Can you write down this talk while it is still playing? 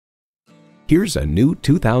Here's a new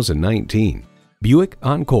 2019 Buick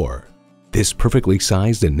Encore. This perfectly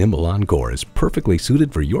sized and nimble Encore is perfectly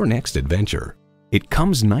suited for your next adventure. It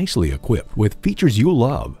comes nicely equipped with features you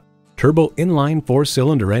love: turbo inline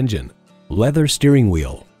 4-cylinder engine, leather steering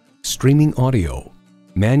wheel, streaming audio,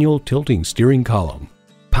 manual tilting steering column,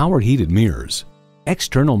 power heated mirrors,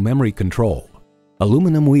 external memory control,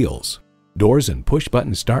 aluminum wheels, doors and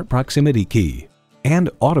push-button start proximity key, and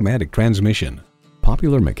automatic transmission.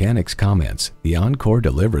 Popular Mechanics comments the Encore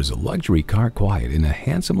delivers a luxury car quiet in a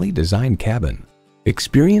handsomely designed cabin.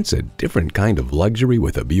 Experience a different kind of luxury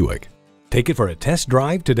with a Buick. Take it for a test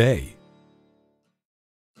drive today.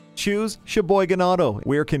 Choose Sheboygan Auto.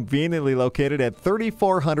 We're conveniently located at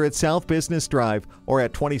 3400 South Business Drive or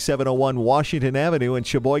at 2701 Washington Avenue in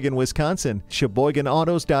Sheboygan, Wisconsin.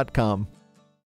 SheboyganAutos.com.